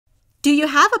Do you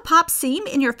have a pop seam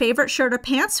in your favorite shirt or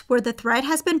pants where the thread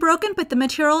has been broken but the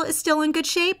material is still in good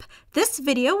shape? This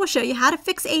video will show you how to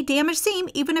fix a damaged seam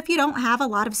even if you don't have a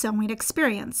lot of sewing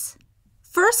experience.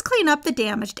 First, clean up the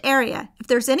damaged area. If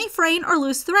there's any fraying or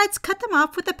loose threads, cut them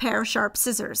off with a pair of sharp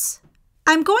scissors.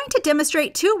 I'm going to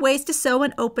demonstrate 2 ways to sew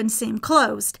an open seam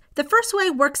closed. The first way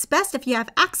works best if you have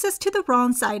access to the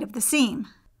wrong side of the seam.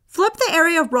 Flip the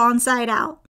area wrong side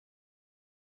out.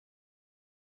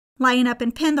 Line up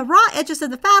and pin the raw edges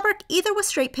of the fabric either with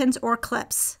straight pins or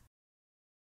clips.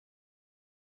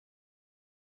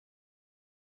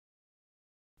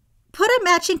 Put a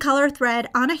matching color thread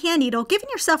on a hand needle, giving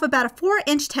yourself about a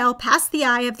 4-inch tail past the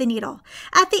eye of the needle.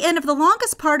 At the end of the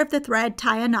longest part of the thread,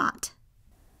 tie a knot.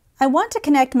 I want to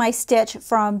connect my stitch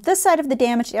from this side of the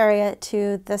damaged area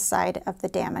to this side of the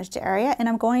damaged area, and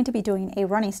I'm going to be doing a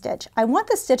running stitch. I want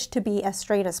the stitch to be as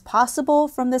straight as possible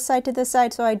from this side to this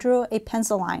side, so I drew a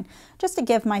pencil line just to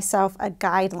give myself a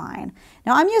guideline.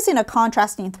 Now I'm using a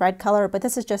contrasting thread color, but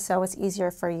this is just so it's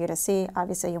easier for you to see.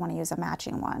 Obviously you want to use a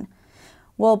matching one.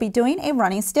 We'll be doing a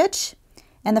running stitch,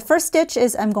 and the first stitch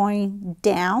is I'm going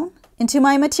down into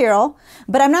my material,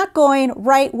 but I'm not going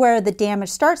right where the damage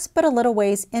starts, but a little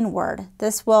ways inward.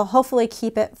 This will hopefully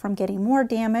keep it from getting more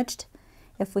damaged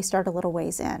if we start a little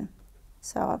ways in.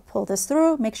 So I'll pull this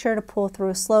through, make sure to pull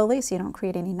through slowly so you don't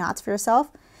create any knots for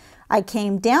yourself. I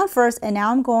came down first and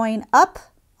now I'm going up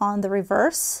on the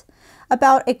reverse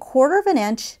about 1/4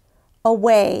 inch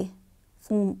away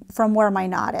from where my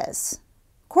knot is.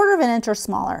 1/4 inch or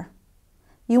smaller.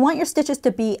 You want your stitches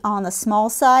to be on the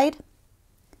small side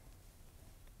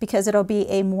because it'll be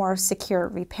a more secure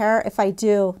repair. If I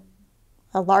do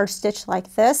a large stitch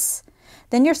like this,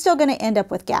 then you're still going to end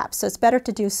up with gaps, so it's better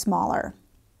to do smaller.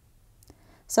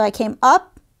 So I came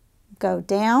up, go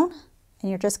down,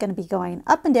 and you're just going to be going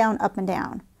up and down, up and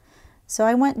down. So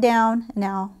I went down,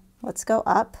 now let's go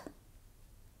up.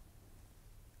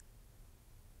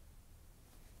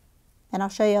 And I'll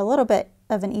show you a little bit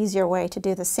of an easier way to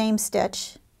do the same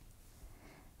stitch.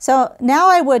 So now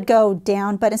I would go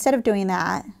down, but instead of doing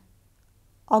that,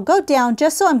 I'll go down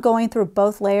just so I'm going through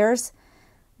both layers,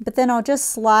 but then I'll just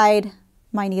slide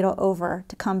my needle over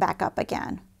to come back up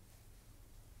again.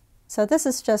 So this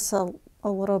is just a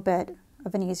little bit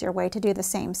of an easier way to do the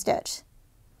same stitch.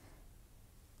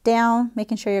 Down,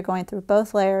 making sure you're going through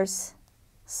both layers,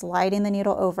 sliding the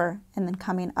needle over, and then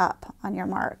coming up on your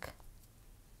mark.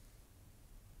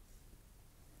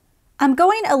 I'm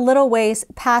going a little ways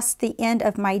past the end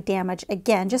of my damage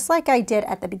again, just like I did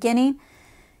at the beginning.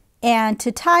 And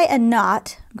to tie a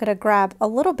knot, I'm going to grab a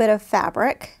little bit of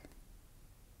fabric,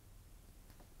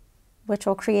 which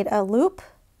will create a loop.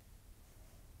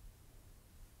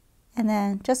 And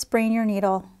then just bring your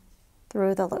needle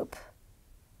through the loop.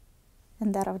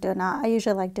 And that'll do a knot. I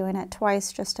usually like doing it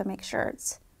twice just to make sure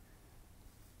it's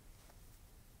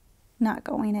not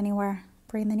going anywhere.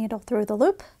 Bring the needle through the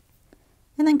loop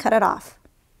and then cut it off.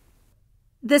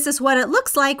 This is what it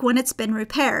looks like when it's been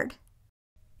repaired.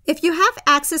 If you have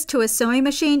access to a sewing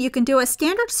machine, you can do a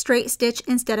standard straight stitch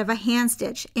instead of a hand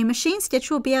stitch. A machine stitch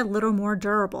will be a little more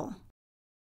durable.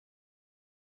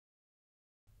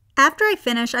 After I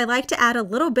finish, I like to add a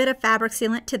little bit of fabric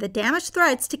sealant to the damaged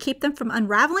threads to keep them from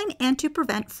unraveling and to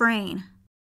prevent fraying.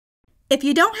 If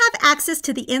you don't have access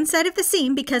to the inside of the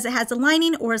seam because it has a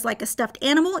lining or is like a stuffed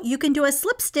animal, you can do a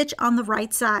slip stitch on the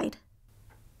right side.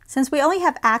 Since we only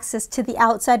have access to the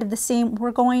outside of the seam,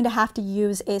 we're going to have to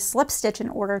use a slip stitch in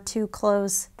order to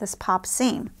close this pop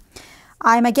seam.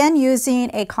 I'm again using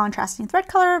a contrasting thread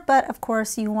color, but of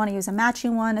course you want to use a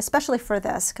matching one, especially for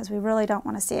this, because we really don't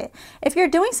want to see it. If you're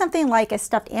doing something like a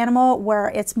stuffed animal where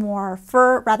it's more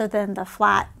fur rather than the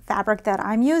flat fabric that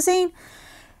I'm using,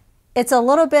 it's a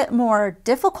little bit more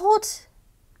difficult.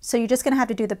 So you're just going to have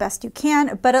to do the best you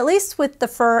can, but at least with the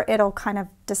fur, it'll kind of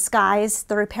disguise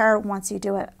the repair once you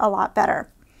do it a lot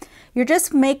better. You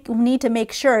just need to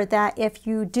make sure that if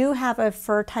you do have a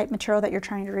fur type material that you're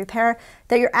trying to repair,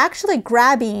 that you're actually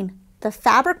grabbing the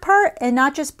fabric part and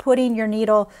not just putting your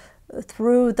needle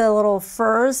through the little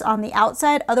furs on the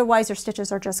outside. Otherwise your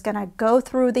stitches are just going to go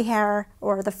through the hair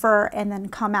or the fur and then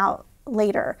come out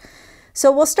later.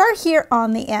 So we'll start here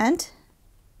on the end.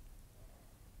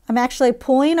 I'm actually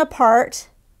pulling apart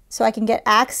so I can get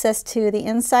access to the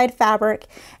inside fabric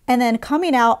and then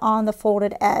coming out on the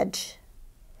folded edge.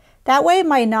 That way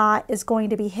my knot is going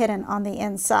to be hidden on the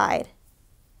inside.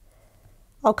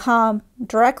 I'll come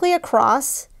directly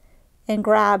across and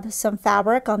grab some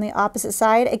fabric on the opposite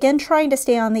side, again trying to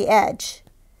stay on the edge.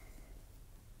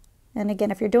 And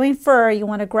again, if you're doing fur, you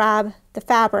want to grab the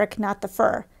fabric, not the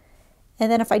fur.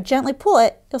 And then if I gently pull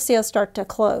it, you'll see it'll start to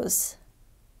close.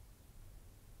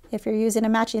 If you're using a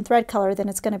matching thread color, then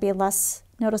it's going to be less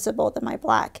noticeable than my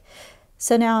black.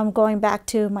 So now I'm going back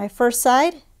to my first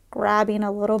side, grabbing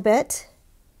a little bit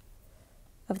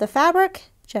of the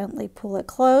fabric, gently pull it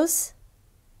close,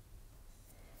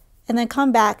 and then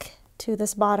come back to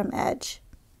this bottom edge.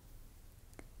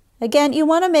 Again, you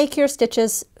want to make your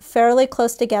stitches fairly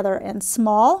close together and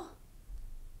small,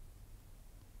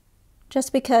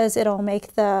 just because it'll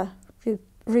make the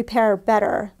repair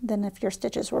better than if your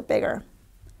stitches were bigger.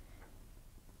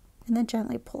 And then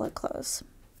gently pull it close.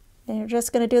 And you're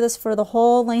just going to do this for the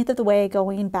whole length of the way,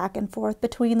 going back and forth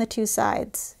between the two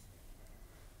sides.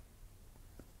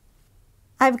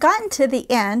 I've gotten to the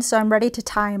end, so I'm ready to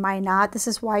tie my knot. This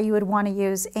is why you would want to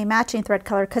use a matching thread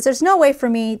color, because there's no way for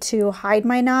me to hide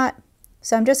my knot.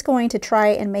 So I'm just going to try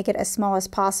and make it as small as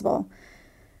possible.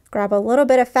 Grab a little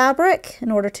bit of fabric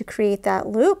in order to create that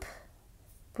loop.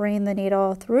 Bring the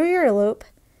needle through your loop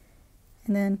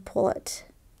and then pull it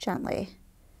gently.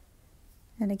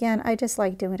 And again, I just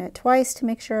like doing it twice to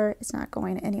make sure it's not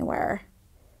going anywhere.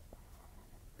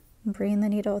 Bring the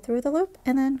needle through the loop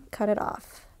and then cut it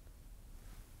off.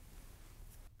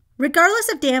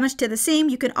 Regardless of damage to the seam,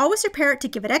 you can always repair it to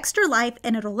give it extra life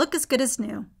and it'll look as good as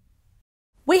new.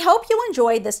 We hope you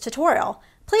enjoyed this tutorial.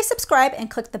 Please subscribe and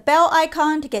click the bell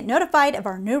icon to get notified of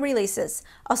our new releases.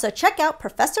 Also check out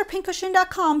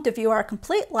ProfessorPincushion.com to view our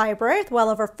complete library with well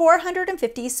over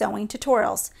 450 sewing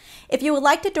tutorials. If you would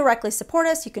like to directly support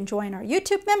us, you can join our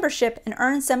YouTube membership and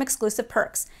earn some exclusive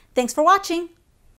perks. Thanks for watching!